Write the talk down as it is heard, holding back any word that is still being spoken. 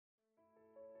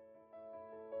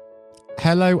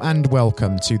Hello and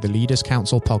welcome to the Leaders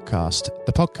Council podcast,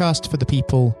 the podcast for the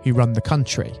people who run the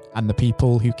country and the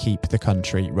people who keep the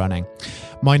country running.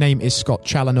 My name is Scott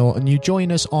Challenor and you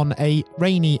join us on a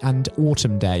rainy and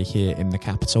autumn day here in the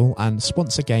capital, and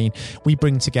once again we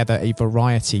bring together a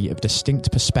variety of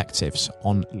distinct perspectives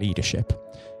on leadership.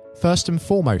 First and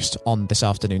foremost on this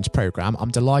afternoon's programme, I'm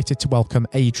delighted to welcome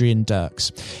Adrian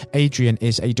Derx. Adrian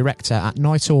is a director at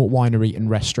Knightor Winery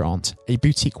and Restaurant, a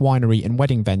boutique winery and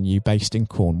wedding venue based in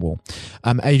Cornwall.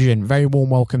 Adrian, very warm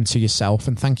welcome to yourself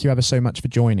and thank you ever so much for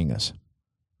joining us.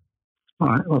 All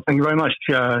right. Well, thank you very much,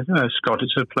 Scott.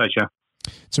 It's a pleasure.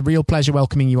 It's a real pleasure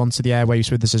welcoming you onto the airwaves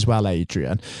with us as well,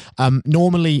 Adrian.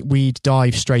 Normally, we'd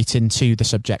dive straight into the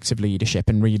subject of leadership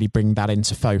and really bring that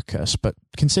into focus. But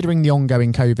considering the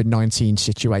ongoing COVID-19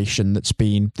 situation that's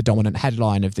been the dominant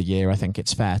headline of the year, I think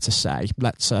it's fair to say,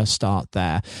 let's start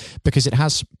there, because it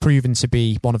has proven to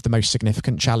be one of the most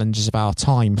significant challenges of our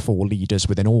time for leaders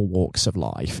within all walks of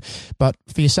life. But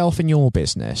for yourself and your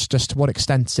business, just to what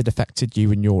extent has it affected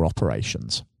you and your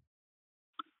operations?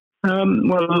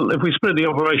 Well, if we split the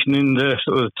operation into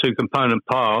sort of two component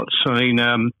parts, I mean,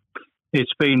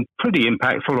 it's been pretty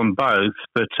impactful on both,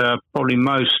 but probably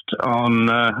most on,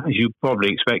 as you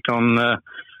probably expect, on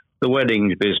the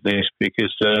weddings business,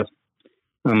 because,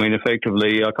 I mean,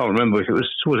 effectively, I can't remember if it was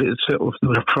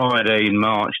a Friday in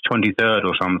March 23rd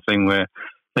or something, where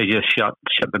they just shut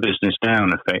the business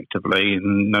down effectively,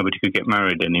 and nobody could get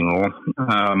married anymore.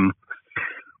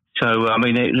 So, I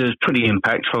mean, it was pretty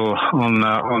impactful on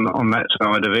that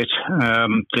side of it.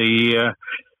 On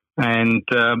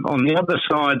the other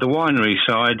side, the winery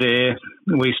side,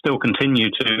 we still continue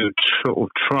to sort of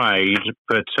trade,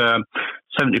 but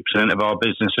 70% of our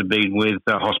business had been with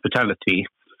hospitality,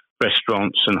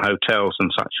 restaurants and hotels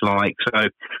and such like. So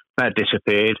that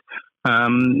disappeared.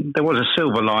 There was a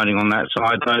silver lining on that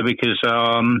side, though, because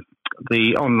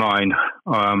the online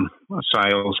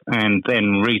sales and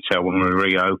then retail, when we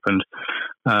reopened,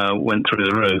 went through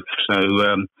the roof. So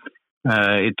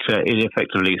it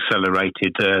effectively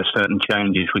accelerated certain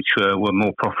changes which were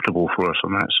more profitable for us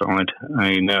on that side.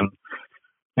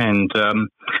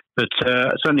 But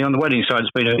certainly on the wedding side,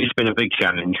 it's been a big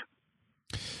challenge.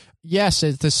 Yes,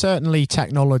 there's certainly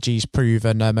technology's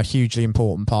proven a hugely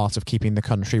important part of keeping the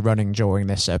country running during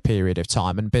this period of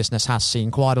time, and business has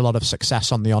seen quite a lot of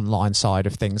success on the online side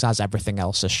of things as everything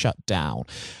else has shut down.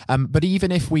 But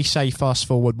even if we say fast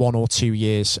forward 1 or 2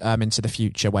 years into the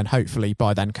future, when hopefully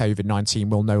by then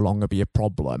COVID-19 will no longer be a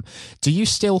problem, do you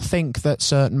still think that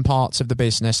certain parts of the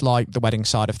business, like the wedding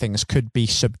side of things, could be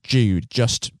subdued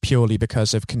just purely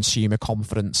because of consumer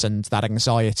confidence and that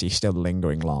anxiety still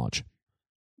lingering large?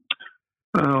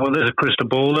 Well, there's a crystal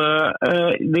ball.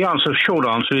 The short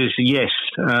answer is yes.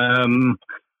 The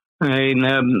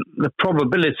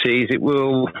probabilities it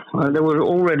will. There were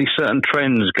already certain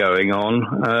trends going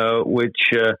on,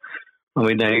 which there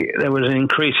was an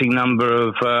increasing number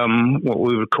of what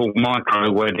we would call micro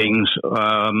weddings,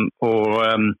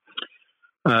 or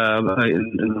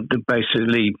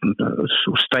basically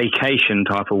sort of staycation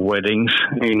type of weddings,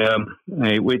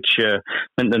 which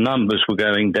meant the numbers were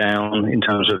going down in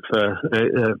terms of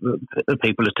the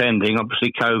people attending.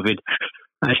 Obviously, COVID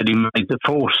actually made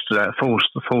forced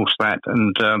that,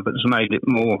 and but it's made it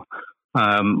more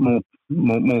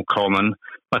common.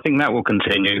 I think that will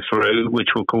continue through,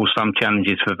 which will cause some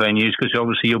challenges for venues, because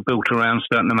obviously you're built around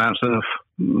certain amounts of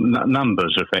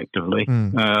numbers, effectively.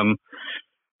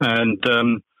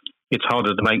 It's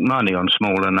harder to make money on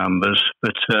smaller numbers,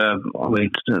 but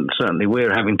certainly we're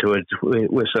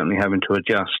certainly having to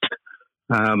adjust.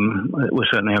 We're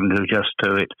certainly having to adjust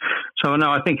to it. So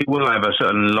no, I think it will have a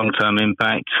certain long-term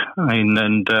impact,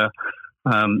 and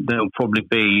there'll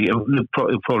probably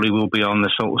will be on the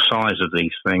sort of size of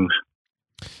these things.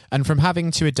 And from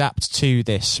having to adapt to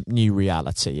this new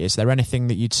reality, is there anything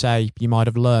that you'd say you might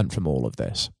have learned from all of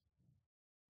this?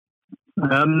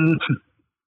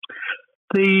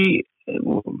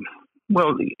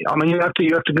 Well, I mean, you have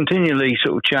to continually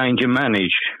sort of change and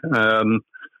manage.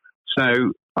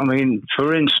 So, I mean,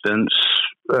 for instance,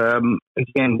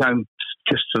 again, going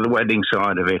just to the wedding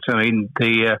side of it. I mean,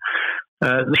 the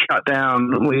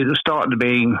shutdown we started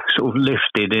being sort of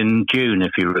lifted in June,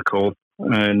 if you recall,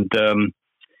 and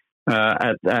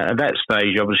at that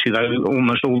stage, obviously,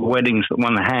 almost all the weddings that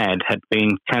one had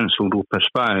been cancelled or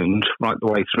postponed right the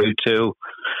way through till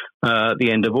the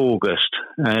end of August,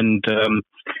 and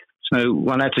so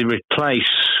one had to replace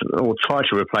or try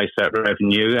to replace that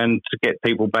revenue and to get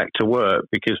people back to work,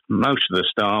 because most of the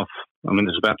staff, I mean,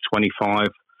 there's about 25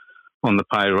 on the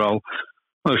payroll.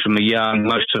 Most of them are young.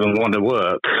 Most of them want to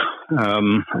work,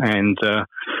 and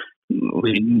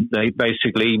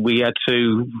we had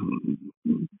to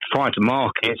try to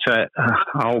market a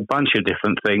whole bunch of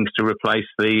different things to replace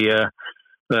the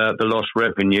lost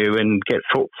revenue and get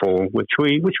footfall, which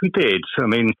we did. I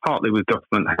mean, partly with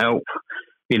government help.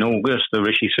 In August, the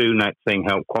Rishi Sunak thing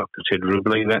helped quite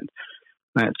considerably. That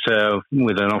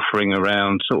with an offering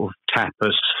around sort of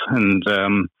tapas and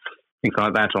things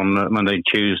like that on Monday,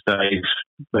 Tuesdays,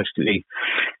 basically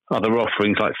other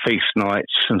offerings like feast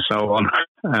nights and so on,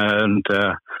 and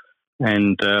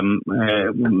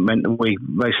meant that we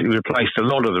basically replaced a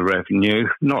lot of the revenue,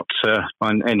 not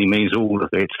by any means all of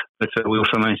it, but we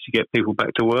also managed to get people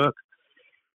back to work,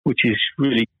 which is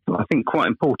really, I think, quite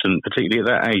important, particularly at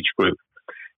that age group.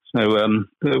 So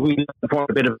we learned quite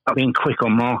a bit about being quick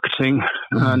on marketing,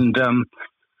 and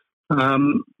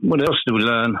what else did we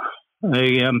learn?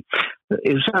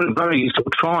 It was a very sort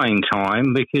of trying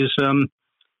time because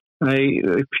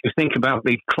if you think about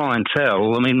the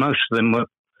clientele, I mean, most of them were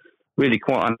really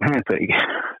quite unhappy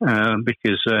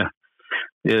because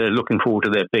they're looking forward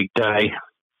to their big day,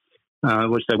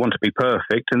 which they want to be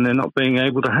perfect, and they're not being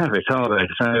able to have it, are they?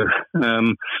 So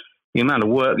the amount of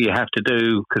work you have to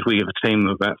do, because we have a team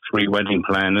of about 3 wedding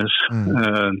planners,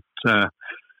 the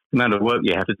amount of work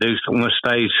you have to do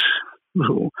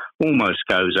almost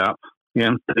goes up,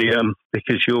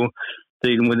 because you're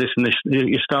dealing with this and this,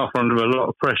 your staff are under a lot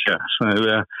of pressure. So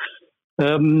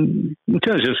in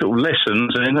terms of sort of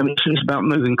lessons, it's about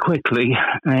moving quickly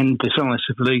and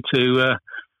decisively to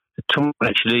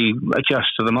actually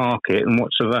adjust to the market and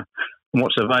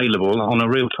what's available on a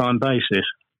real-time basis.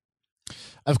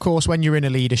 Of course, when you're in a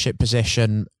leadership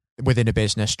position within a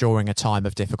business during a time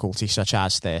of difficulty such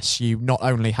as this, you not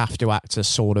only have to act as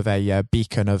sort of a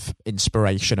beacon of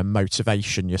inspiration and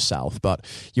motivation yourself, but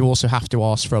you also have to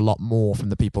ask for a lot more from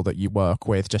the people that you work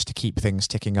with just to keep things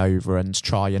ticking over and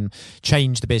try and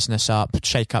change the business up,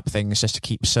 shake up things just to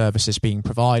keep services being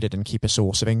provided and keep a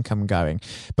source of income going.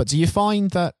 But do you find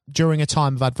that during a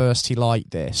time of adversity like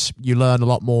this, you learn a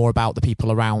lot more about the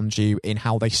people around you in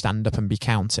how they stand up and be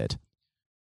counted?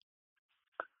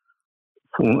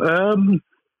 I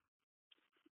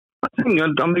think,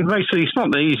 basically, it's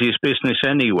not the easiest business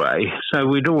anyway. So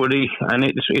we'd already, and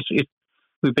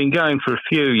we've been going for a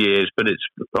few years, but it's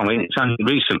only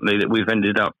recently that we've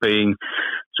ended up being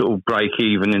sort of break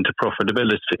even into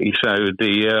profitability. So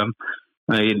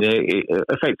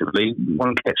effectively,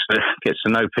 one gets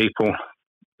to know people.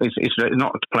 It's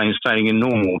not plain sailing in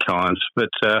normal times, but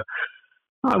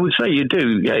I would say you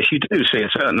do. Yes, you do see a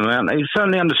certain amount.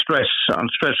 Certainly under stress, on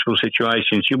stressful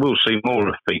situations, you will see more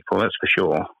of people. That's for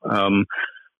sure.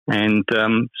 And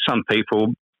some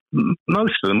people,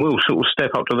 most of them, will sort of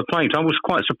step up to the plate. I was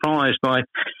quite surprised by.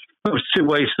 There's 2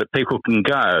 ways that people can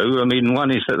go. I mean, one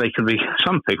is that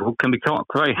some people can be quite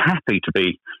very happy to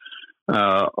be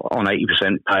on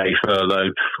 80% pay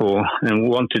furloughed and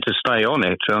wanted to stay on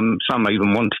it. Some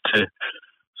even wanted to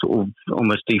sort of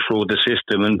almost defraud the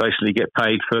system and basically get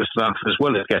paid for stuff as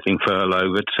well as getting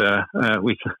furlough. But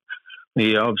we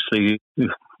obviously,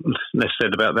 less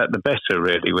said about that, the better,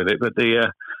 really, with it. But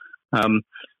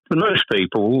for most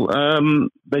people,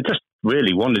 they just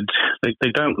really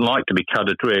they don't like to be cut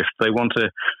adrift. They want to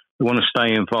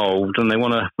stay involved and they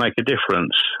want to make a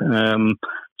difference.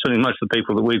 Certainly most of the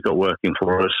people that we've got working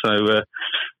for us. So,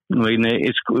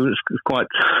 it was quite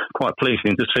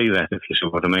pleasing to see that, if you see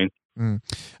what I mean.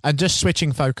 And just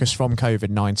switching focus from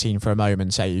COVID-19 for a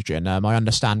moment, Adrian, I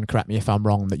understand, correct me if I'm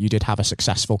wrong, that you did have a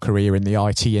successful career in the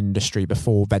IT industry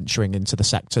before venturing into the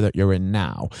sector that you're in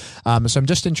now. So I'm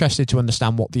just interested to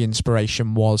understand what the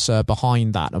inspiration was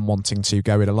behind that and wanting to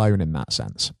go it alone in that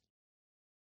sense.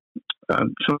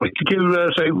 Sorry, could you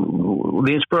say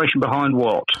the inspiration behind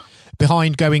what?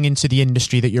 Behind going into the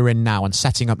industry that you're in now and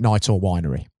setting up Knightor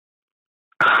Winery.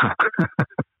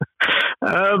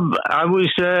 I'd always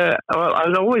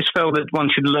felt that one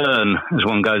should learn as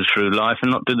one goes through life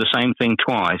and not do the same thing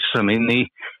twice. I mean, the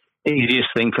easiest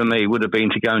thing for me would have been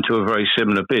to go into a very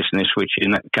similar business, which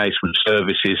in that case was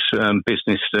services,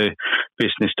 business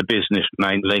to business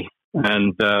mainly,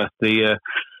 and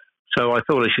so I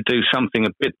thought I should do something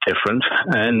a bit different,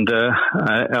 and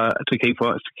to keep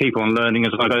on learning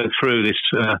as I go through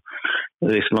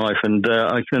this life. And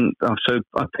so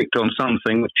I picked on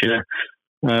something which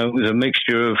was a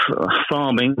mixture of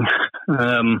farming,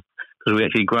 because we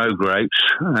actually grow grapes,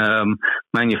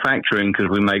 manufacturing because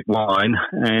we make wine,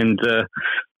 and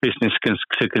business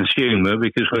to consumer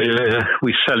because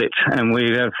we sell it, and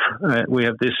we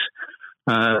have this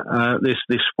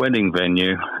wedding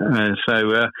venue. I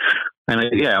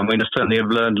certainly have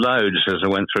learned loads as I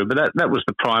went through, but that was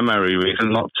the primary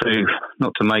reason, not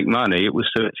to make money. It was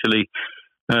to actually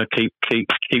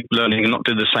keep learning and not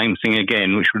do the same thing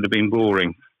again, which would have been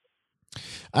boring.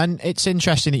 And it's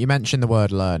interesting that you mentioned the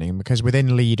word learning, because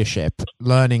within leadership,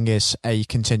 learning is a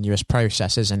continuous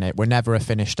process, isn't it? We're never a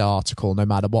finished article, no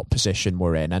matter what position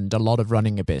we're in. And a lot of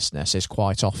running a business is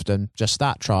quite often just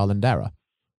that, trial and error.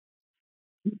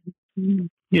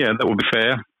 Yeah, that would be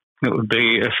fair. It would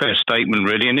be a fair statement,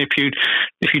 really. And if you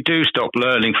do stop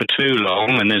learning for too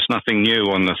long and there's nothing new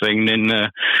on the thing, then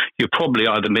you're probably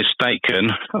either mistaken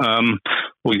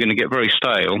or you're going to get very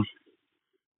stale.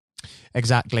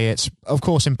 Exactly. It's, of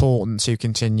course, important to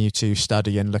continue to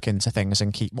study and look into things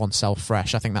and keep oneself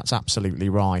fresh. I think that's absolutely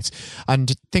right.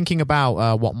 And thinking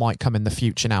about what might come in the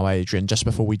future now, Adrian, just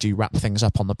before we do wrap things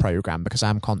up on the programme, because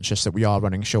I'm conscious that we are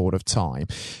running short of time.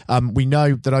 We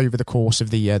know that over the course of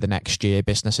the next year,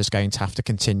 business is going to have to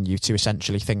continue to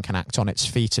essentially think and act on its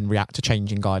feet and react to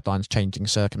changing guidelines, changing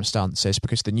circumstances,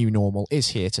 because the new normal is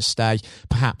here to stay,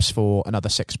 perhaps for another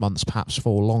 6 months, perhaps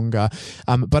for longer.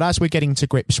 But as we're getting to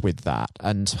grips with that,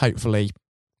 and hopefully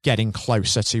getting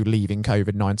closer to leaving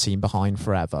COVID-19 behind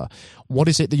forever, what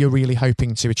is it that you're really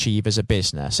hoping to achieve as a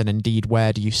business? And indeed,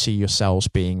 where do you see yourselves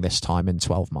being this time in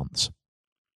 12 months?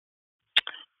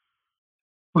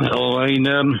 Well,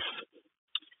 the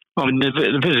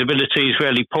visibility is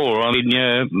fairly poor.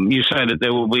 You say that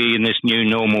there will be in this new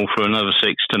normal for another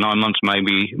 6 to 9 months,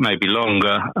 maybe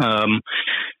longer.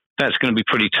 That's going to be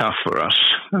pretty tough for us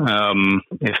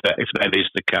if that is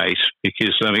the case,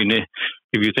 because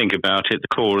if you think about it, the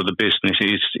core of the business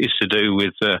is to do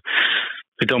with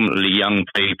predominantly young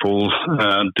people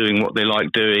doing what they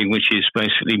like doing, which is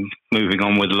basically moving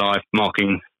on with life,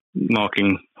 marking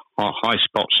high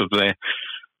spots of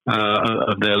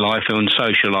their life and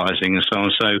socialising and so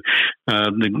on. So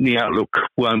the outlook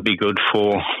won't be good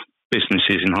for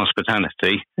businesses in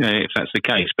hospitality if that's the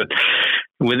case. But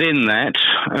within that,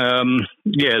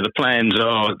 the plans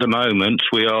are at the moment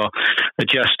we are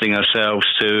adjusting ourselves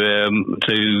to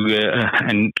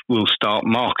and we'll start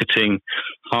marketing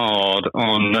hard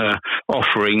on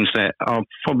offerings that are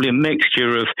probably a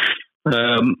mixture of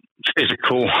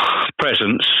physical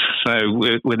presence, so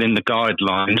within the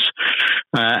guidelines,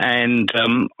 and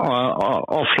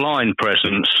offline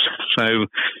presence. So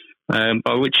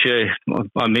by which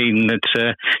I mean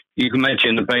that you can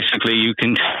imagine that basically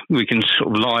we can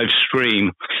sort of live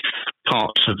stream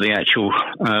parts of the actual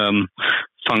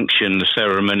function, the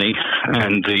ceremony,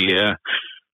 and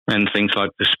things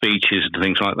like the speeches and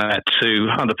things like that to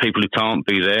other people who can't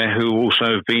be there, who also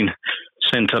have been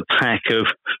sent a pack of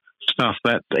stuff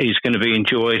that is going to be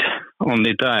enjoyed on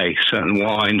the day. Certain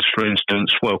wines, for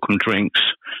instance, welcome drinks,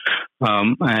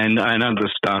 and other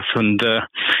stuff, and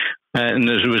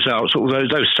as a result, sort of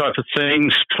those type of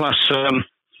things, plus a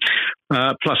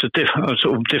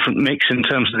sort of different mix in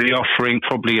terms of the offering,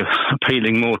 probably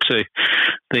appealing more to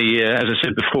the, as I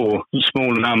said before,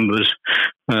 smaller numbers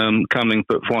coming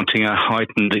but wanting a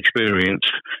heightened experience.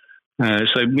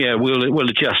 We'll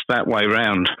adjust that way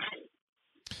round.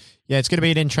 Yeah, it's going to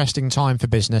be an interesting time for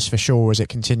business for sure as it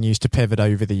continues to pivot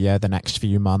over the next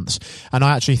few months. And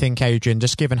I actually think, Adrian,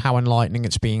 just given how enlightening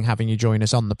it's been having you join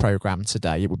us on the programme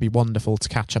today, it would be wonderful to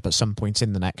catch up at some point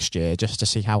in the next year just to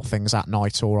see how things at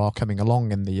Knightor are coming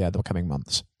along in the coming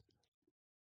months.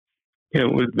 Yeah,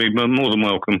 it would be more than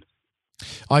welcome.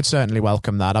 I'd certainly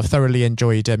welcome that. I've thoroughly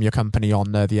enjoyed your company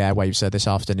on the airwaves this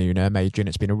afternoon, Adrian.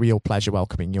 It's been a real pleasure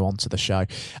welcoming you onto the show.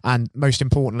 And most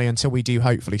importantly, until we do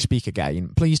hopefully speak again,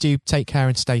 please do take care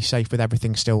and stay safe with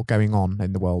everything still going on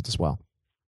in the world as well.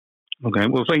 Okay,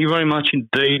 well, thank you very much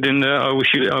indeed, and I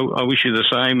wish you the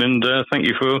same, and thank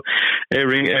you for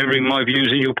airing my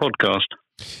views in your podcast.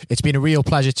 It's been a real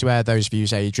pleasure to air those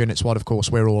views, Adrian. It's what, of course,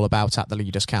 we're all about at the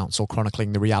Leaders' Council,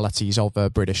 chronicling the realities of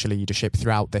British leadership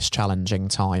throughout this challenging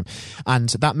time. And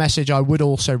that message I would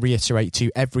also reiterate to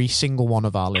every single one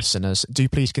of our listeners. Do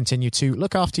please continue to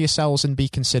look after yourselves and be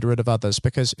considerate of others,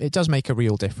 because it does make a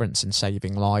real difference in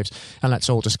saving lives. And let's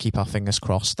all just keep our fingers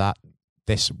crossed that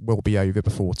this will be over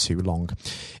before too long.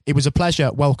 It was a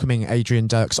pleasure welcoming Adrian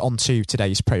Derx onto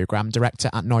today's programme, director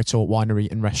at Knightor Winery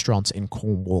and Restaurant in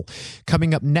Cornwall.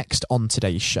 Coming up next on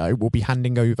today's show, we'll be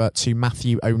handing over to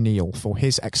Matthew O'Neill for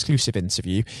his exclusive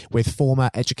interview with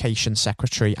former Education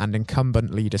Secretary and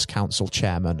incumbent Leaders' Council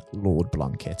Chairman, Lord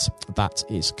Blunkett. That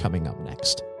is coming up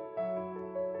next.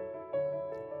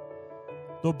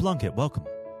 Lord Blunkett, welcome.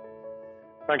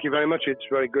 Thank you very much. It's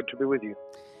very good to be with you.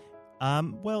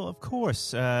 Well, of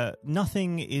course,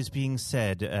 nothing is being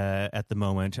said at the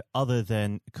moment other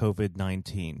than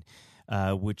COVID-19,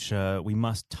 which we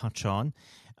must touch on.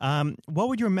 What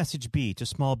would your message be to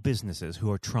small businesses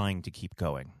who are trying to keep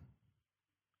going?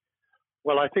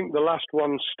 Well, I think the last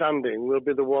ones standing will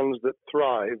be the ones that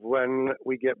thrive when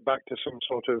we get back to some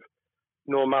sort of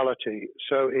normality.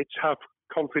 So it's have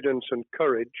confidence and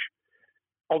courage.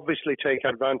 Obviously, take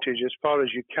advantage as far as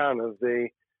you can of the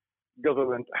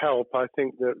government help. I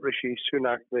think that Rishi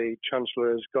Sunak, the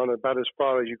Chancellor, has gone about as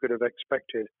far as you could have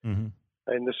expected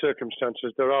in the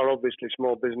circumstances. There are obviously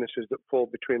small businesses that fall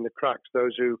between the cracks.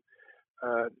 Those who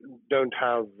don't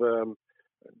have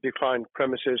defined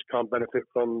premises can't benefit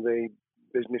from the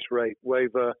business rate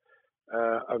waiver,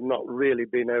 have not really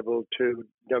been able to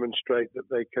demonstrate that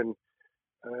they can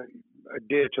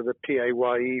adhere to the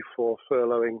PAYE for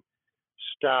furloughing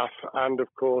staff, and of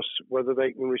course whether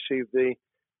they can receive the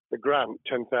grant,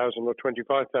 10,000 or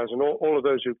 25,000. All of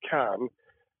those who can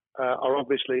are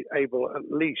obviously able at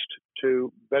least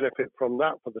to benefit from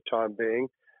that for the time being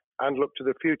and look to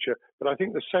the future. But I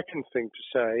think the second thing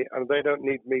to say, and they don't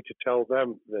need me to tell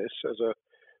them this as a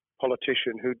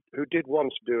politician who did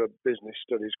once do a business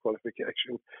studies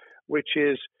qualification, which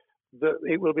is that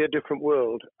it will be a different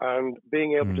world, and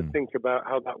being able to think about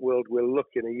how that world will look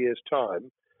in a year's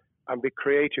time and be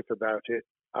creative about it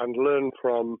and learn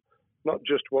from not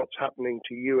just what's happening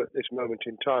to you at this moment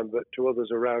in time, but to others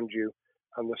around you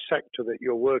and the sector that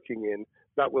you're working in,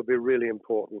 that will be really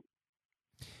important.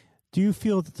 Do you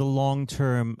feel that the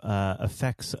long-term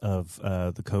effects of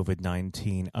the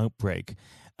COVID-19 outbreak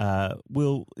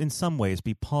will in some ways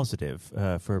be positive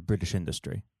for British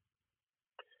industry?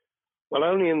 Well,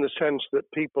 only in the sense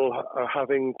that people are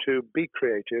having to be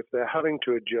creative, they're having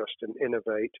to adjust and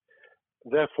innovate.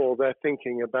 Therefore, they're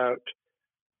thinking about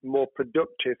more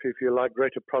productive, if you like,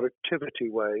 greater productivity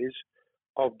ways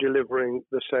of delivering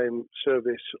the same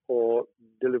service or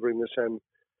delivering the same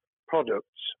products.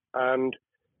 And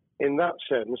in that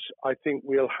sense, I think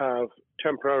we'll have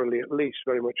temporarily at least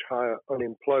very much higher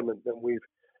unemployment than we've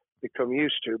become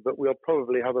used to, but we'll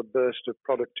probably have a burst of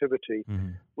productivity,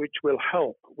 which will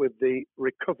help with the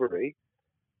recovery.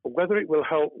 Whether it will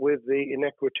help with the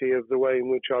inequity of the way in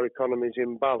which our economy is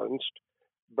imbalanced,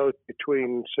 both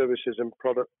between services and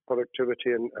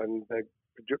productivity and the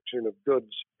production of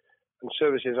goods and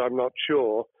services, I'm not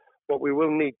sure. What we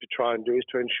will need to try and do is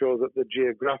to ensure that the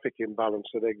geographic imbalance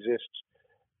that exists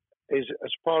is,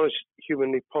 as far as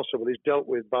humanly possible, is dealt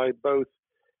with by both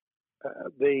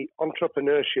the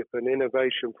entrepreneurship and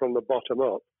innovation from the bottom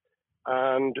up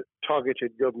and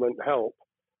targeted government help,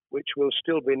 which will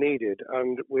still be needed.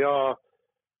 And we are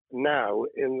now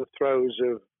in the throes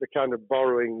of the kind of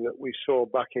borrowing that we saw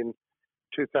back in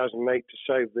 2008 to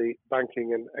save the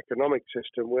banking and economic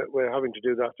system. We're having to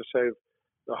do that to save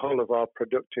the whole of our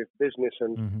productive business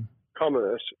and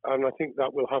commerce, and I think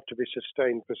that will have to be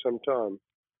sustained for some time.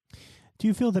 Do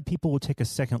you feel that people will take a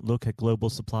second look at global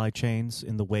supply chains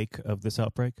in the wake of this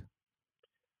outbreak?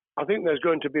 I think there's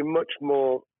going to be much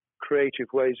more creative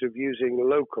ways of using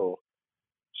local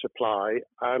supply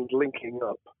and linking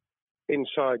up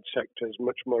inside sectors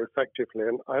much more effectively.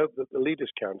 And I hope that the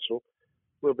Leaders' Council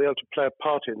will be able to play a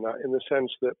part in that, in the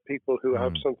sense that people who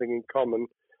have something in common,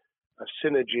 a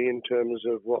synergy in terms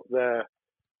of what they're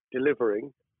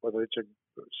delivering, whether it's a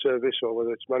service or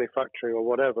whether it's manufacturing or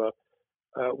whatever,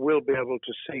 will be able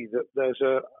to see that there's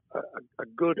a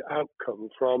good outcome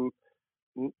from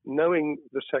knowing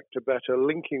the sector better,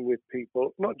 linking with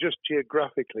people, not just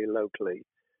geographically, locally,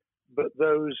 but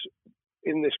those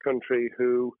in this country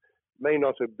who may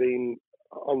not have been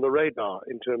on the radar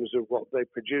in terms of what they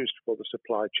produced for the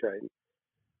supply chain.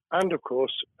 And, of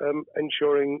course,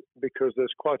 ensuring, because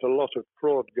there's quite a lot of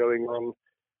fraud going on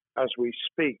as we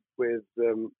speak with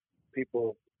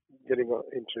people getting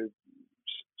into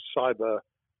cyber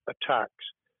attacks,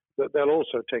 that they'll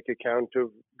also take account of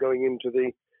going into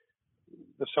the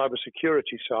cyber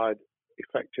security side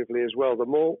effectively as well. The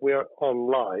more we are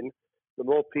online, the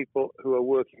more people who are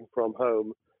working from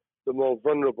home, the more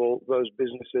vulnerable those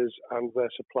businesses and their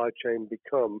supply chain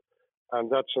become.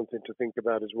 And that's something to think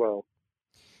about as well.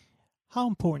 How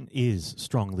important is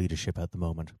strong leadership at the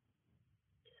moment?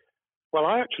 Well,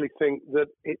 I actually think that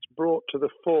it's brought to the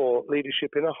fore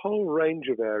leadership in a whole range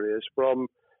of areas, from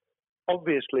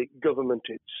obviously government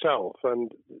itself,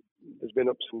 and there's been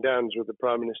ups and downs with the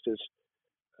Prime Minister's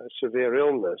severe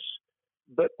illness,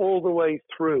 but all the way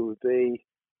through the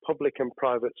public and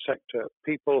private sector,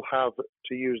 people have,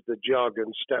 to use the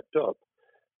jargon, stepped up,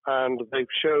 and they've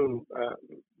shown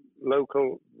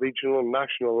local, regional,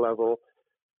 national level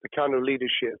the kind of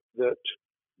leadership that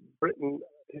Britain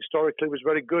historically was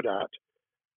very good at.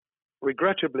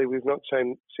 Regrettably, we've not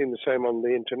seen the same on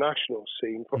the international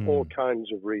scene for all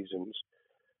kinds of reasons,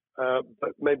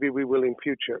 but maybe we will in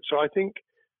future. So I think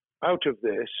out of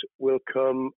this will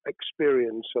come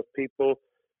experience of people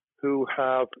who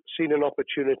have seen an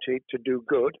opportunity to do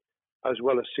good, as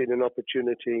well as seen an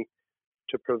opportunity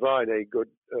to provide a good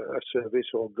service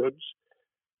or goods,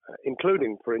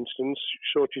 including, for instance,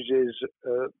 shortages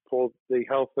for the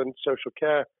health and social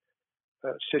care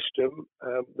system,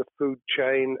 the food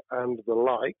chain, and the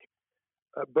like.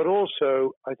 But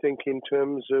also, I think, in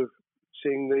terms of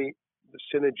seeing the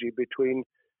synergy between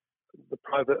the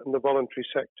private and the voluntary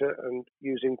sector and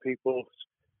using people's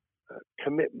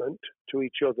commitment to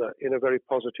each other in a very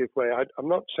positive way. I'm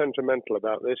not sentimental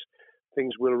about this.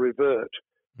 Things will revert.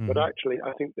 But actually,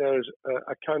 I think there's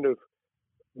a kind of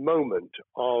moment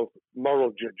of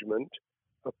moral judgment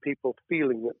of people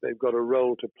feeling that they've got a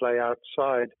role to play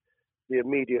outside the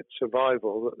immediate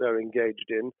survival that they're engaged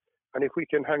in. And if we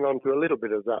can hang on to a little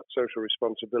bit of that social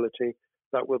responsibility,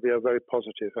 that will be a very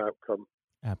positive outcome.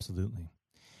 Absolutely.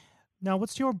 Now,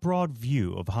 what's your broad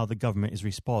view of how the government is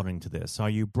responding to this? Are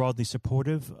you broadly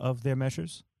supportive of their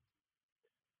measures?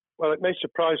 Well, it may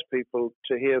surprise people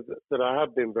to hear that I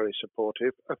have been very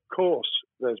supportive. Of course,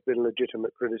 there's been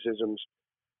legitimate criticisms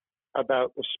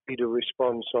about the speed of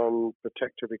response on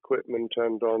protective equipment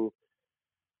and on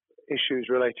issues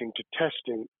relating to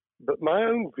testing. But my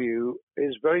own view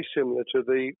is very similar to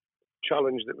the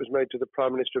challenge that was made to the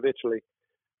Prime Minister of Italy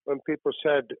when people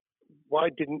said, why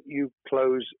didn't you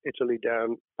close Italy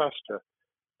down faster?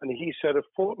 And he said, a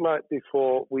fortnight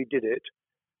before we did it,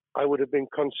 I would have been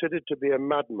considered to be a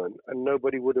madman and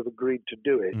nobody would have agreed to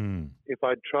do it if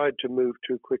I'd tried to move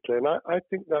too quickly. And I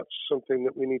think that's something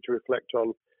that we need to reflect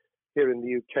on here in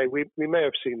the UK. We may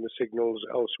have seen the signals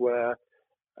elsewhere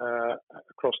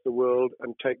across the world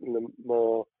and taken them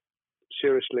more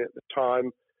seriously at the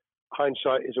time.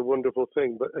 Hindsight is a wonderful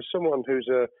thing, but as someone who's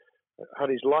had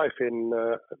his life in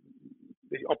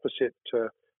the opposite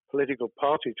political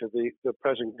party to the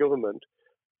present government,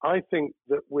 I think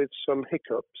that with some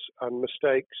hiccups and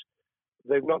mistakes,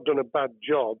 they've not done a bad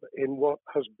job in what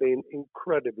has been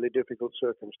incredibly difficult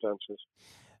circumstances.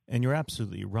 And you're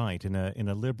absolutely right. In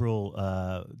a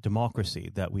liberal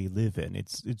democracy that we live in,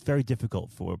 it's very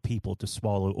difficult for people to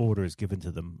swallow orders given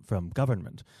to them from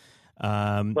government.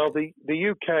 Well, the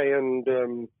UK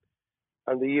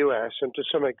and the US, and to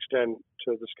some extent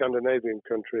the Scandinavian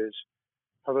countries,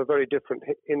 have a very different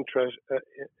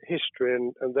history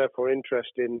and therefore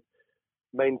interest in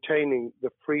maintaining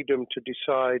the freedom to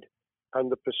decide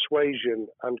and the persuasion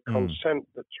and consent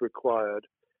that's required.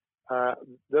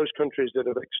 Those countries that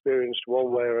have experienced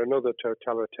one way or another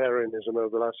totalitarianism over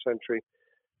the last century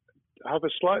have a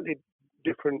slightly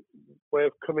different way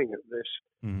of coming at this.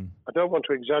 I don't want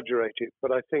to exaggerate it,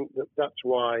 but I think that that's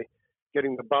why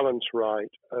getting the balance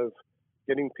right of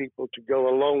getting people to go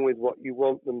along with what you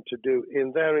want them to do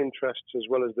in their interests as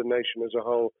well as the nation as a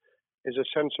whole is a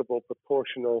sensible,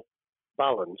 proportional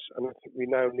balance. And I think we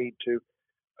now need to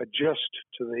adjust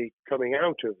to the coming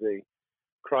out of the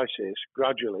crisis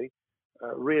gradually,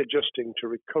 readjusting to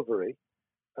recovery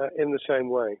in the same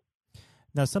way.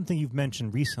 Now, something you've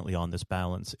mentioned recently on this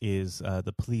balance is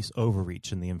the police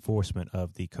overreach in the enforcement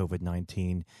of the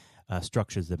COVID-19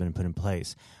 structures that have been put in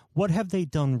place. What have they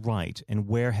done right, and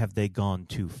where have they gone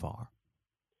too far?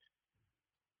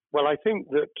 Well, I think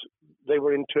that they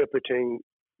were interpreting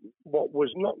what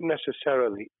was not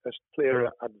necessarily as clear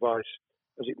advice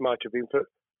as it might have been for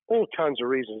all kinds of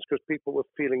reasons, because people were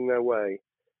feeling their way.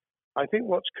 I think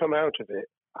what's come out of it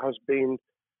has been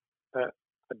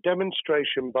a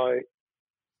demonstration by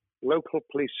local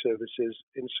police services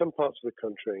in some parts of the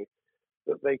country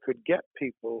that they could get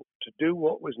people to do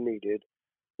what was needed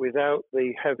without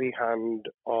the heavy hand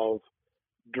of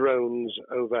drones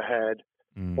overhead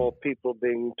or people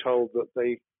being told that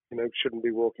they shouldn't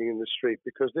be walking in the street,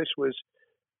 because this was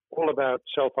all about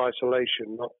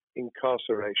self-isolation, not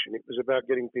incarceration. It was about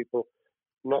getting people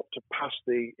not to pass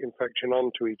the infection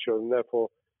on to each other and therefore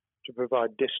to provide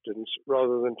distance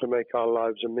rather than to make our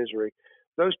lives a misery.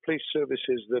 Those police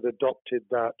services that adopted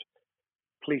that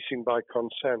policing by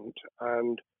consent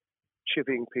and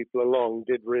chivying people along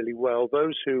did really well.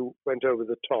 Those who went over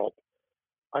the top,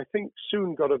 I think,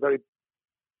 soon got a very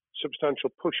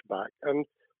substantial pushback. And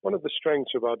one of the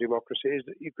strengths of our democracy is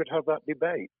that you could have that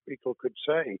debate. People could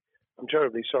say, I'm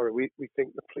terribly sorry, we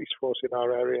think the police force in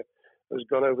our area has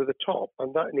gone over the top.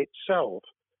 And that in itself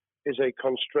is a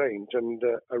constraint and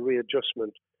a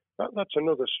readjustment. That's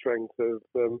another strength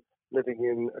of living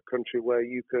in a country where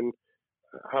you can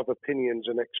have opinions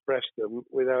and express them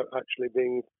without actually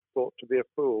being thought to be a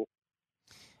fool.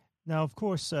 Now, of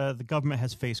course, the government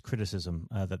has faced criticism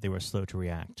that they were slow to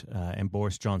react, and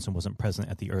Boris Johnson wasn't present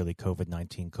at the early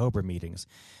COVID-19 COBRA meetings.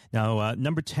 Now,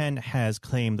 Number 10 has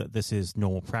claimed that this is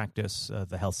normal practice.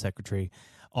 The health secretary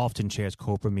often chairs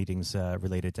corporate meetings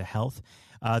related to health.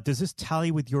 Does this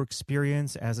tally with your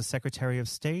experience as a Secretary of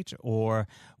State, or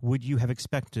would you have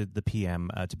expected the PM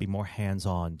to be more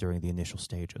hands-on during the initial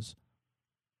stages?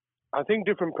 I think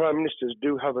different prime ministers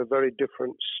do have a very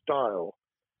different style.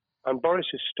 And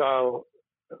Boris's style,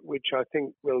 which I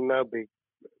think will now be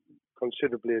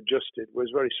considerably adjusted, was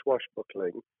very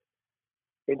swashbuckling.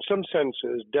 In some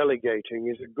senses, delegating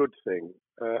is a good thing,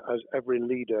 as every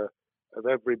leader of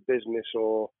every business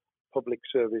or public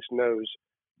service knows.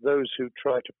 Those who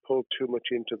try to pull too much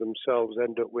into themselves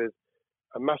end up with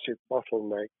a massive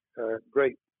bottleneck,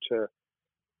 great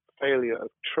failure of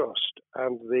trust,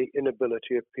 and the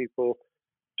inability of people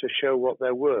to show what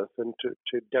they're worth and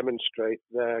to demonstrate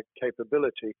their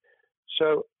capability.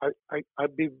 So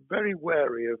I'd be very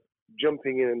wary of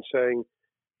jumping in and saying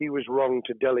he was wrong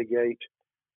to delegate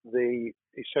the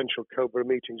essential COBRA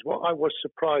meetings. What I was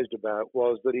surprised about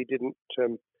was that he didn't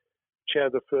chair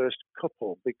the first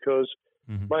couple, because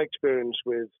my experience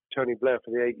with Tony Blair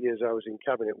for the 8 years I was in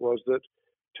Cabinet was that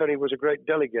Tony was a great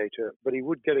delegator, but he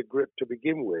would get a grip to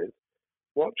begin with,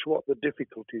 watch what the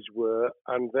difficulties were,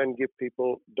 and then give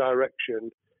people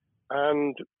direction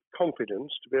and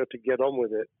confidence to be able to get on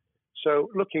with it. So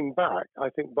looking back, I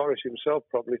think Boris himself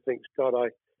probably thinks, God, I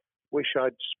wish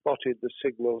I'd spotted the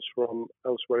signals from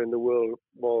elsewhere in the world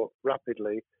more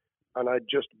rapidly, and I'd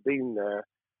just been there.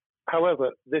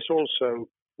 However, this also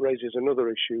raises another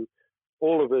issue.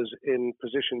 All of us in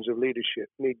positions of leadership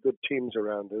need good teams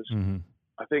around us.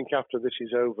 I think after this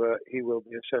is over, he will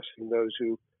be assessing those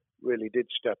who really did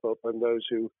step up and those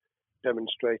who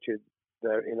demonstrated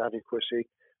their inadequacy.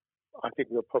 I think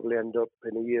we'll probably end up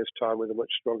in a year's time with a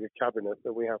much stronger cabinet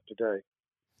than we have today.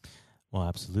 Well,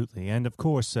 absolutely. And of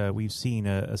course, we've seen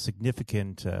a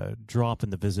significant drop in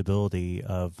the visibility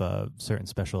of certain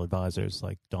special advisors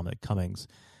like Dominic Cummings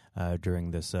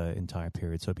during this entire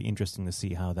period. So it'd be interesting to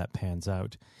see how that pans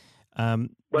out.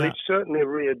 It's certainly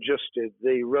readjusted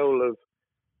the role of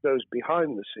those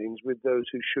behind the scenes with those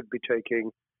who should be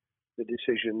taking the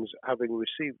decisions, having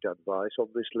received advice.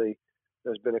 Obviously,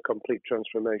 there's been a complete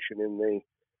transformation in the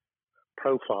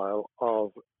profile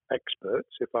of experts,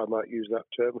 if I might use that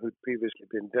term, who'd previously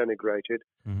been denigrated.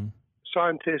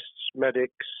 Scientists,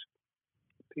 medics,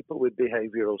 people with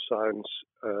behavioral science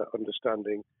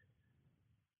understanding.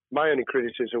 My only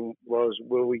criticism was,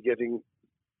 were we getting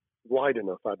wide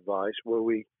enough advice? Were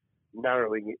we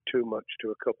narrowing it too much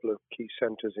to a couple of key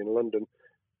centres in London?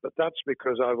 But that's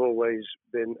because I've always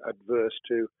been adverse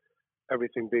to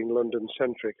everything being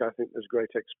London-centric. I think there's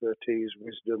great expertise,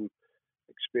 wisdom,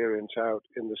 experience out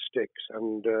in the sticks,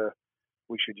 and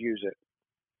we should use it.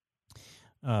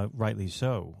 Rightly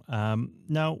so.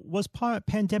 Now, was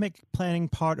pandemic planning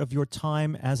part of your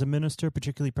time as a minister,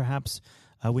 particularly perhaps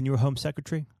when you were Home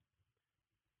Secretary?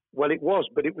 Well, it was,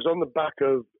 but it was on the back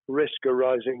of risk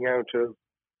arising out of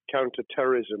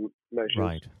counter-terrorism measures.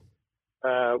 Right.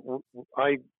 I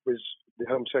was the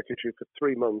Home Secretary for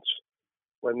 3 months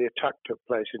when the attack took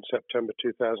place in September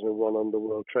 2001 on the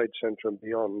World Trade Center and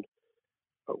beyond.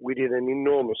 We did an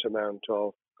enormous amount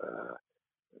of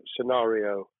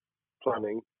scenario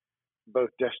planning, both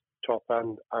desktop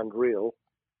and real.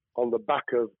 On the back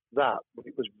of that,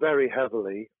 it was very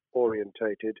heavily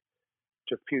orientated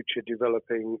to future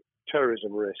developing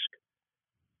terrorism risk.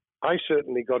 I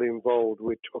certainly got involved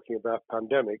with talking about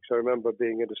pandemics. I remember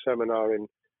being at a seminar in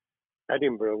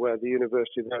Edinburgh where the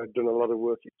university there had done a lot of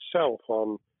work itself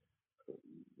on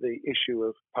the issue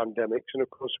of pandemics. And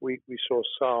of course, we saw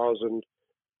SARS and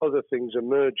other things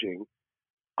emerging.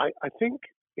 I think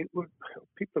people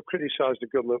have criticised the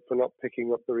government for not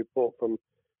picking up the report from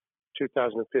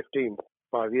 2015,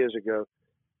 5 years ago.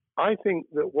 I think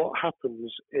that what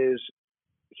happens is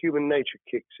human nature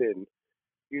kicks in.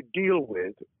 You deal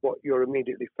with what you're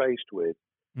immediately faced with.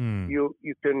 You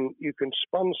can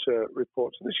sponsor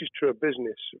reports, and this is true of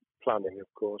business planning, of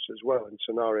course, as well, and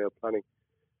scenario planning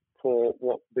for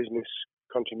what business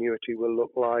continuity will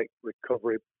look like,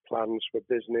 recovery plans for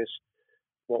business,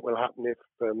 what will happen if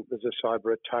there's a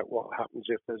cyber attack, what happens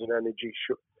if there's an energy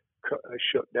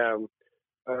shutdown.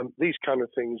 These kind of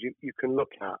things you can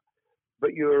look at,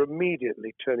 but you're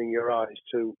immediately turning your eyes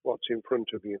to what's in front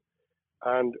of you.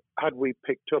 And had we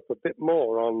picked up a bit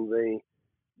more on the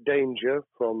danger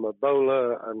from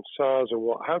Ebola and SARS and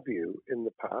what have you in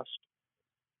the past,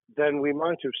 then we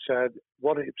might have said,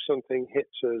 what if something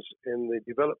hits us in the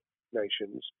developed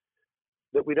nations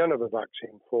that we don't have a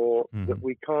vaccine for, that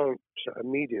we can't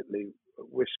immediately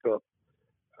whisk up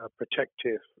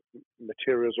protective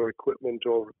materials or equipment,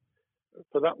 or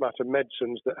for that matter,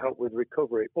 medicines that help with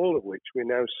recovery, all of which we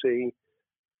now see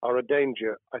are a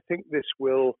danger. I think this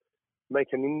will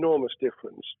make an enormous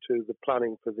difference to the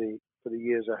planning for the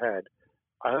years ahead.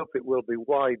 I hope it will be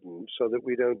widened so that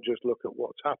we don't just look at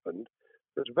what's happened,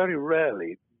 but very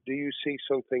rarely do you see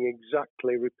something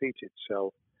exactly repeat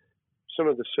itself. Some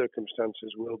of the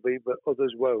circumstances will be, but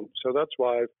others won't. So that's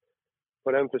why I've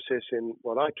put emphasis in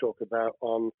what I talk about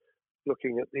on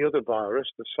looking at the other virus,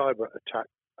 the cyber attack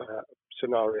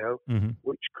scenario,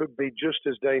 which could be just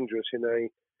as dangerous in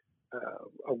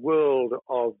a world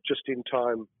of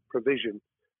just-in-time provision.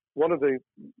 One of the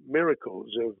miracles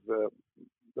of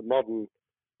the modern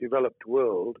developed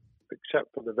world,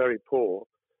 except for the very poor,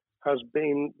 has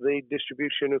been the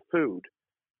distribution of food.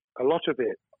 A lot of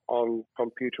it on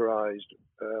computerized,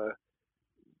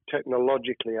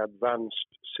 technologically advanced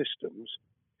systems.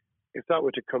 If that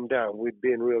were to come down, we'd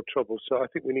be in real trouble. So I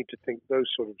think we need to think those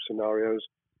sort of scenarios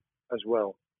as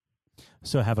well.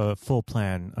 So have a full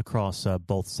plan across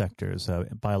both sectors,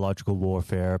 biological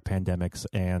warfare, pandemics,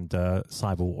 and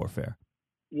cyber warfare.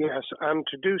 Yes, and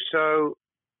to do so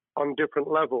on different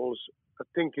levels. I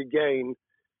think, again,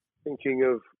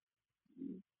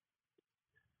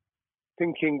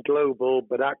 thinking global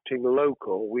but acting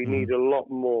local, we need a lot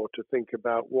more to think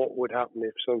about what would happen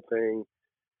if something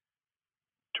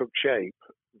took shape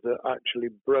that actually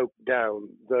broke down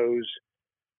those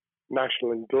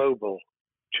national and global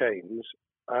chains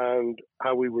and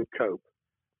how we would cope.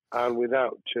 And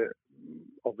without,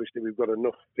 obviously, we've got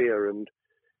enough fear and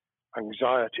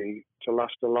anxiety to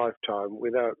last a lifetime.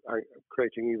 Without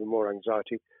creating even more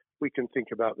anxiety, we can think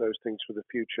about those things for the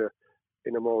future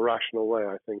in a more rational way,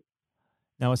 I think.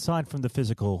 Now, aside from the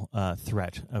physical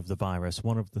threat of the virus,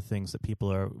 one of the things that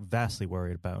people are vastly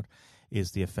worried about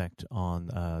is the effect on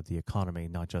the economy,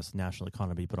 not just national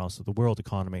economy, but also the world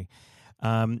economy.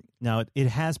 Now, it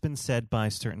has been said by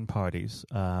certain parties,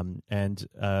 and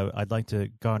I'd like to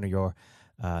garner your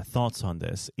thoughts on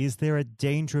this. Is there a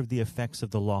danger of the effects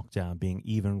of the lockdown being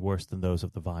even worse than those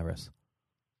of the virus?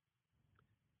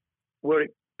 Were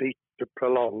it be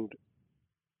prolonged,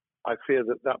 I fear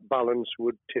that balance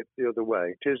would tip the other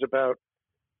way. It is about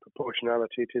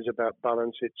proportionality. It is about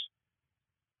balance. It's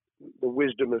the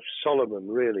wisdom of Solomon,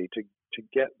 really, to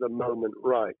get the moment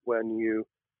right when you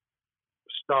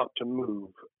start to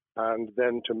move and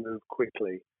then to move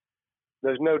quickly.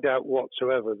 There's no doubt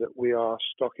whatsoever that we are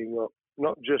stocking up,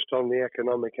 not just on the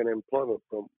economic and employment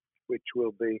front, which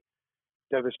will be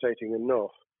devastating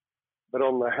enough, but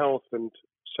on the health and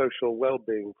social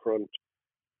well-being front,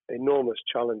 enormous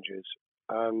challenges,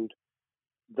 and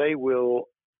they will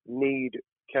need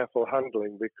careful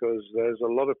handling because there's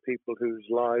a lot of people whose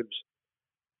lives,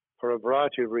 for a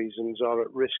variety of reasons, are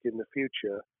at risk in the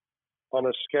future on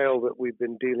a scale that we've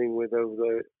been dealing with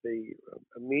over the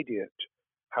immediate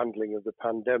handling of the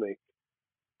pandemic,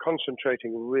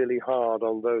 concentrating really hard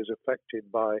on those affected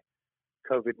by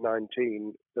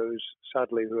COVID-19, those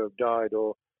sadly who have died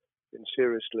or been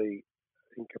seriously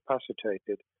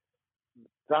incapacitated.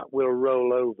 That will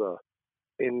roll over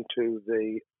into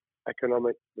the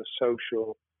economic, the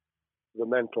social, the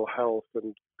mental health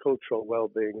and cultural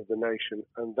well-being of the nation,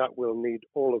 and that will need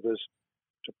all of us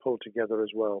to pull together as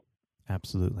well.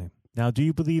 Absolutely. Now, do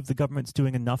you believe the government's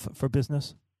doing enough for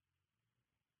business?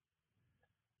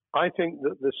 I think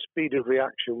that the speed of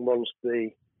reaction once the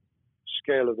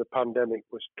scale of the pandemic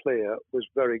was clear was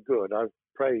very good. I've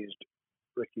praised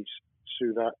Rishi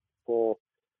Sunak for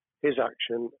his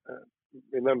action.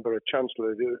 Remember, a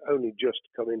chancellor who only just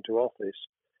come into office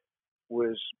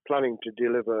was planning to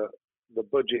deliver the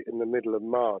budget in the middle of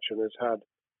March and has had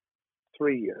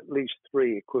at least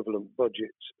three equivalent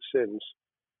budgets since.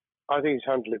 I think he's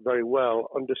handled it very well.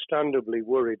 Understandably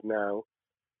worried now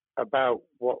about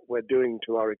what we're doing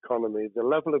to our economy. The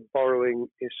level of borrowing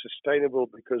is sustainable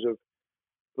because of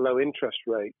low interest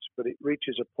rates, but it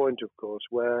reaches a point, of course,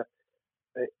 where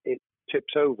it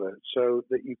tips over so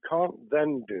that you can't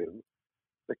then do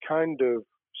the kind of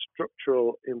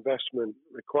structural investment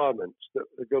requirements that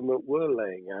the government were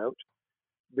laying out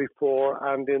before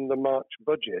and in the March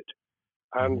budget.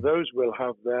 And those will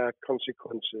have their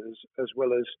consequences as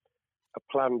well as a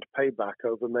planned payback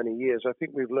over many years. I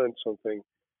think we've learned something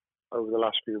over the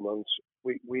last few months.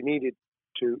 We needed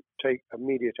to take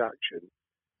immediate action.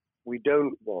 We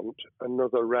don't want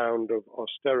another round of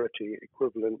austerity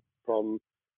equivalent from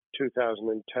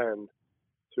 2010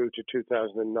 through to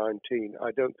 2019.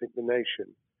 I don't think the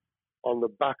nation, on the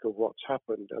back of what's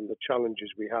happened and the challenges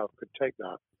we have, could take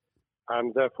that.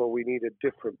 And therefore, we need a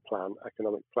different plan,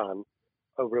 economic plan,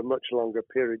 over a much longer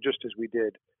period, just as we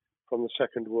did from the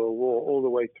Second World War all the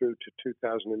way through to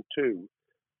 2002,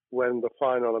 when the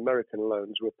final American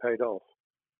loans were paid off.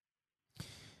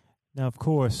 Now, of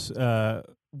course,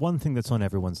 one thing that's on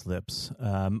everyone's lips.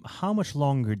 How much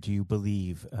longer do you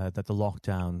believe that the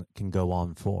lockdown can go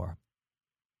on for?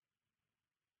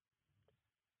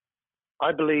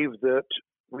 I believe that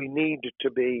we need to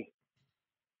be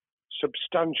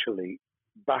substantially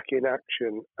back in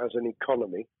action as an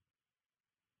economy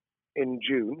in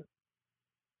June.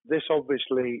 This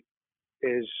obviously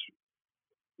is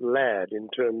led in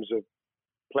terms of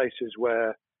places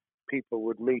where people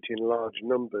would meet in large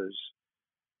numbers,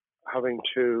 having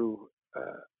to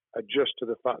adjust to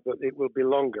the fact that it will be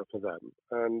longer for them.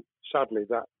 And sadly,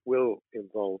 that will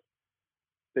involve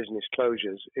business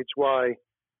closures. It's why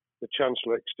the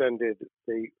Chancellor extended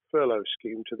the furlough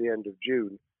scheme to the end of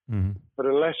June. Mm-hmm. But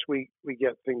unless we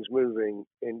get things moving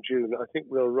in June, I think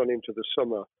we'll run into the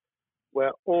summer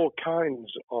where all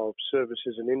kinds of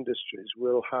services and industries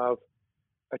will have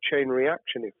a chain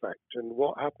reaction effect. And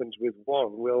what happens with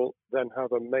one will then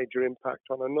have a major impact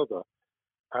on another.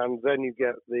 And then you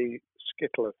get the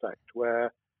skittle effect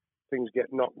where things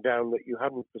get knocked down that you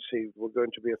hadn't perceived were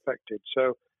going to be affected.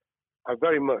 So I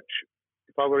very much,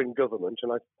 if I were in government,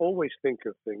 and I always think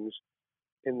of things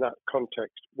in that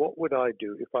context, what would I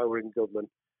do if I were in government?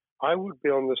 I would be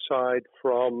on the side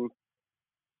from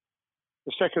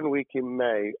the second week in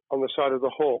May, on the side of the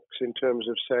hawks in terms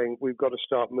of saying we've got to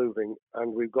start moving,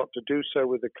 and we've got to do so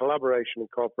with the collaboration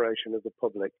and cooperation of the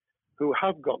public who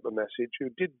have got the message, who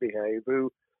did behave,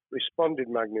 who responded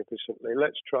magnificently.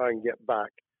 Let's try and get back,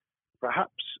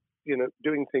 perhaps,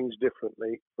 doing things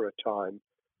differently for a time,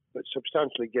 but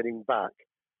substantially getting back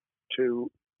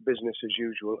to business as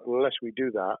usual. And unless we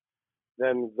do that,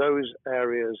 then those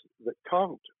areas that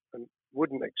can't and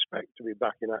wouldn't expect to be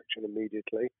back in action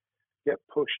immediately get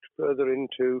pushed further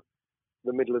into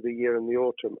the middle of the year and the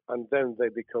autumn, and then they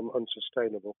become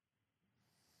unsustainable.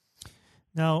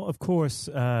 Now, of course,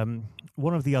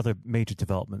 one of the other major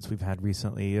developments we've had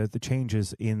recently are the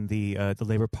changes in the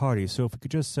Labour Party. So if we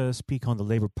could just speak on the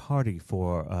Labour Party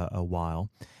for a while.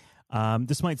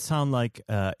 This might sound like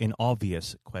an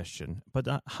obvious question, but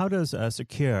how does Sir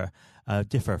Keir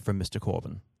differ from Mr.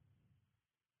 Corbyn?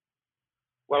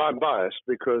 Well, I'm biased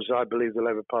because I believe the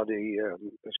Labour Party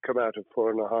has come out of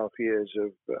 4.5 years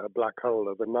of a black hole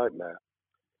of a nightmare,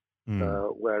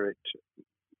 where it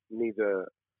neither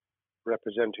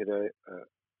represented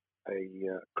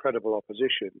a credible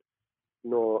opposition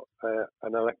nor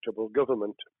an electable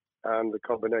government, and the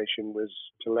combination was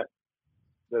to let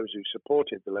those who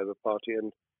supported the Labour Party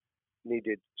and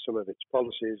needed some of its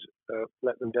policies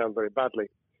let them down very badly.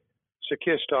 Sir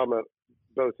Keir Starmer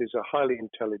both is a highly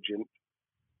intelligent,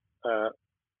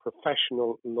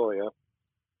 professional lawyer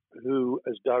who,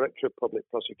 as Director of Public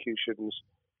Prosecutions,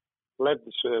 led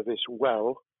the service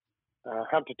well,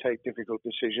 had to take difficult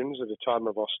decisions at a time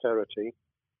of austerity,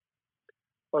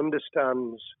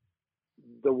 understands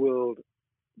the world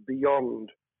beyond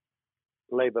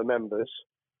Labour members,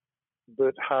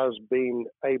 but has been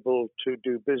able to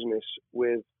do business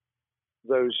with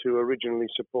those who originally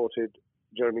supported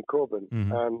Jeremy Corbyn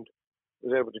and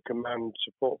was able to command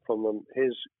support from them.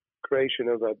 His creation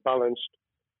of a balanced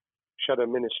shadow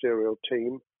ministerial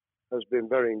team has been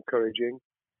very encouraging.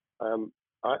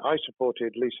 I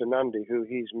supported Lisa Nandy, who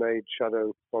he's made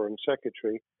shadow foreign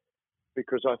secretary,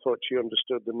 because I thought she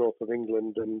understood the north of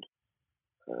England and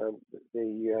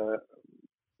the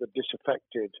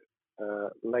disaffected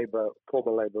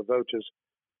former Labour voters.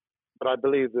 But I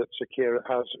believe that Sir Keir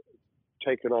has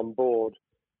taken on board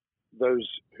those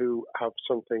who have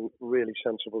something really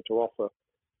sensible to offer.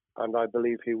 And I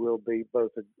believe he will be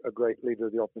both a great leader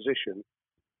of the opposition.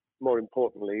 More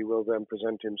importantly, he will then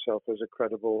present himself as a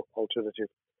credible alternative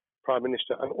prime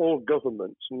minister. And all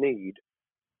governments need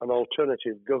an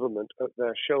alternative government at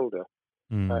their shoulder.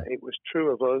 It was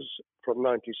true of us from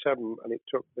 97, and it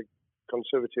took the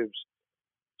Conservatives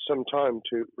some time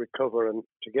to recover and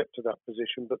to get to that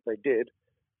position, but they did,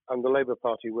 and the Labour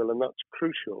Party will, and that's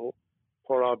crucial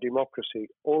for our democracy.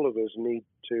 All of us need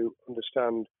to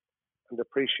understand and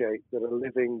appreciate that a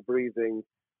living, breathing,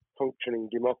 functioning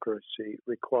democracy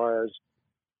requires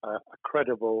a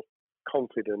credible,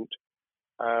 confident,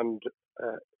 and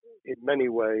in many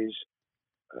ways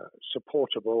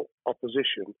supportable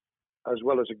opposition, as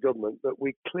well as a government that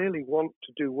we clearly want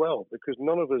to do well, because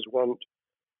none of us want,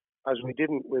 as we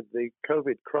didn't with the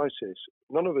COVID crisis,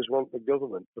 none of us want the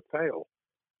government to fail.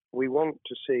 We want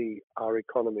to see our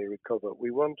economy recover.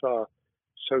 We want our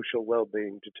social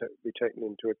well-being to be taken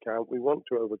into account. We want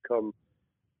to overcome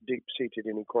deep-seated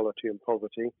inequality and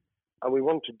poverty. And we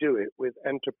want to do it with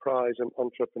enterprise and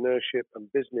entrepreneurship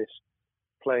and business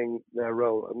playing their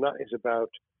role. And that is about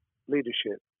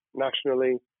leadership,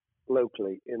 nationally,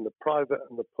 locally, in the private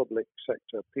and the public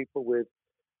sector, people with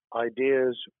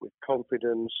ideas, with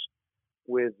confidence,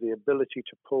 with the ability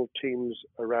to pull teams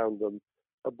around them,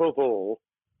 above all,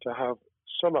 to have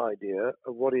some idea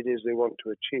of what it is they want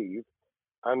to achieve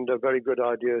and a very good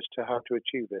idea as to how to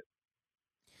achieve it.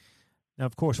 Now,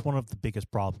 of course, one of the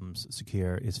biggest problems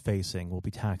Secure is facing will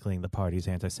be tackling the party's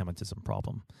anti-Semitism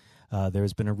problem. There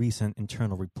has been a recent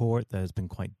internal report that has been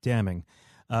quite damning.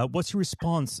 What's your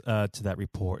response to that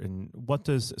report, and what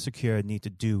does Secure need to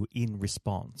do in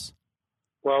response?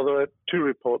 Well, there are two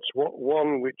reports.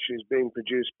 One which is being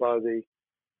produced by the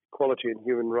Equality and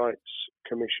Human Rights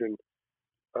Commission,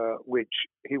 which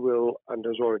he will, and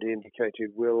has already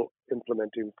indicated, will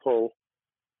implement in full.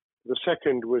 The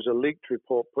second was a leaked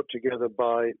report put together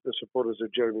by the supporters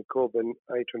of Jeremy Corbyn,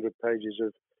 800 pages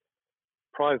of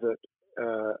private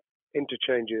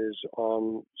interchanges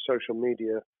on social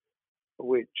media,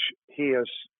 which he has,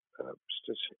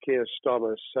 Keir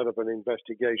Starmer, set up an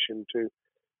investigation to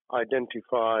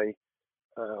identify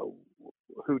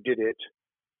who did it,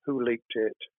 who leaked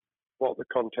it, what the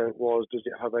content was, does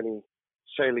it have any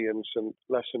salience and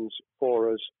lessons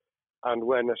for us, and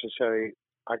where necessary,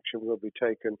 action will be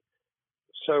taken.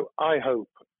 So I hope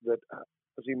that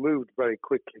as he moved very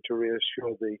quickly to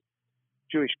reassure the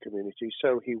Jewish community,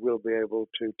 so he will be able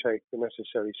to take the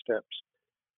necessary steps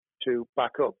to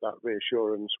back up that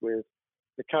reassurance with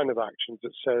the kind of actions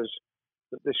that says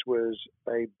that this was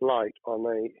a blight on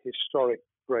a historic,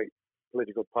 great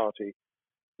political party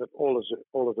that all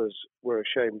of us were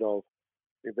ashamed of.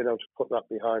 We've been able to put that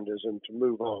behind us and to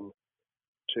move on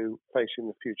to facing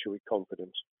the future with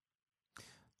confidence.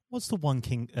 What's the one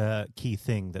key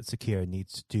thing that Secure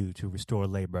needs to do to restore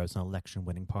Labour as an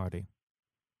election-winning party?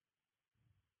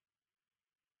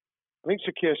 I think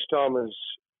Sir Keir Starmer's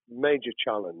major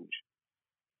challenge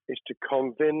is to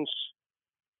convince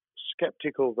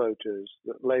sceptical voters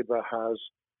that Labour has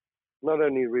not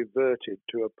only reverted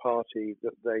to a party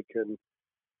that they can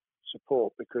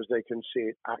support because they can see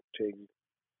it acting,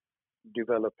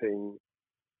 developing,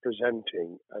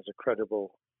 presenting as a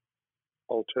credible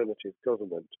alternative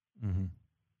government,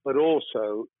 but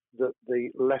also that the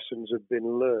lessons have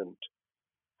been learned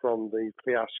from the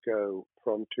fiasco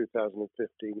from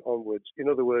 2015 onwards. In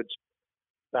other words,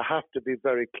 there have to be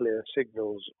very clear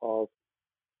signals of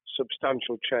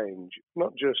substantial change,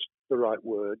 not just the right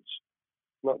words,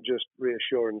 not just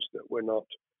reassurance that we're not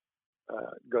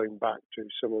going back to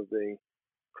some of the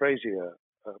crazier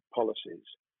policies,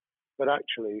 but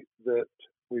actually that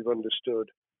we've understood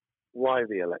why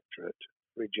the electorate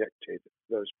rejected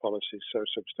those policies so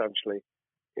substantially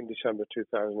in December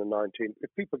 2019. If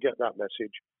people get that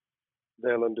message,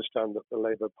 they'll understand that the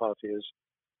Labour Party has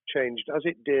changed, as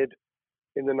it did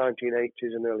in the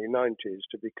 1980s and early 90s,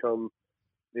 to become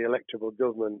the electable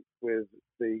government with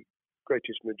the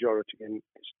greatest majority in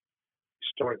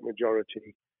historic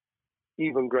majority,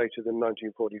 even greater than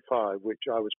 1945, which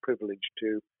I was privileged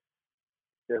to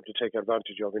be able to take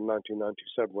advantage of in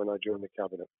 1997 when I joined the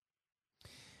cabinet.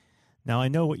 Now, I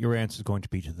know what your answer is going to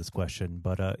be to this question,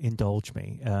 but indulge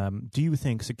me. Do you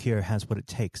think Secure has what it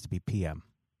takes to be PM?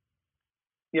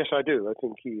 Yes, I do. I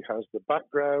think he has the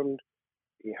background,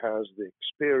 he has the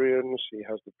experience, he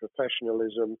has the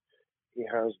professionalism, he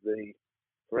has the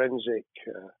forensic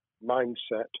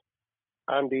mindset,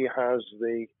 and he has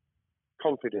the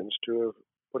confidence to have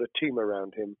put a team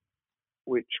around him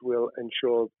which will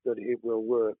ensure that it will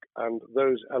work. And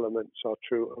those elements are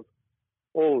true of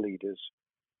all leaders.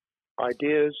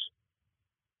 Ideas,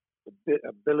 the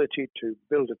ability to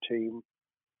build a team,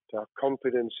 to have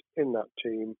confidence in that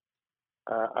team,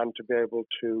 and to be able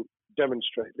to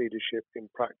demonstrate leadership in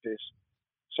practice,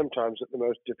 sometimes at the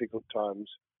most difficult times.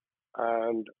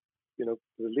 And, you know,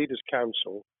 the Leaders'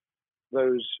 Council,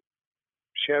 those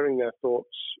sharing their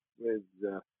thoughts with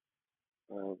the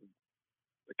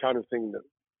kind of thing that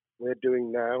we're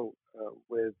doing now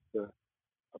with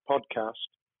a podcast,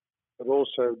 but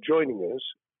also joining us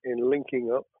in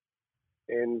linking up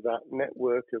in that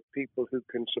network of people who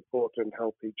can support and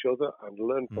help each other and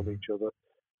learn from each other.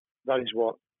 That is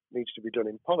what needs to be done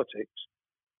in politics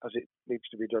as it needs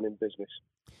to be done in business.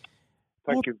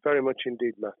 Thank you very much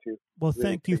indeed, Matthew. Well,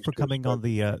 thank you for coming on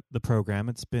the program.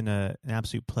 It's been an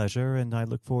absolute pleasure, and I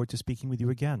look forward to speaking with you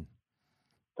again.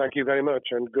 Thank you very much,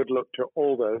 and good luck to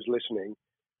all those listening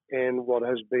in what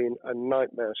has been a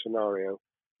nightmare scenario.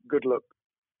 Good luck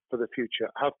for the future.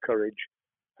 Have courage,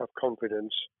 have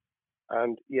confidence,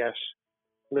 and yes,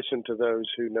 listen to those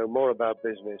who know more about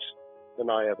business than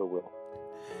I ever will.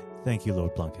 Thank you,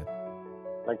 Lord Plunkett.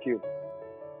 Thank you.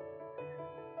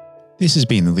 This has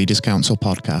been the Leaders' Council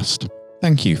podcast.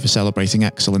 Thank you for celebrating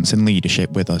excellence in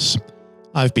leadership with us.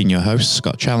 I've been your host,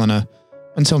 Scott Challoner.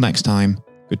 Until next time,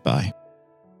 goodbye.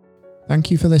 Thank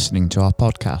you for listening to our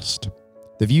podcast.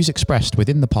 The views expressed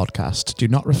within the podcast do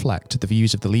not reflect the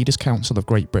views of the Leaders' Council of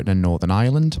Great Britain and Northern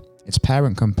Ireland, its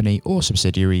parent company or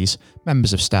subsidiaries,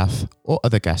 members of staff, or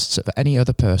other guests of any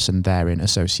other person therein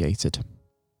associated.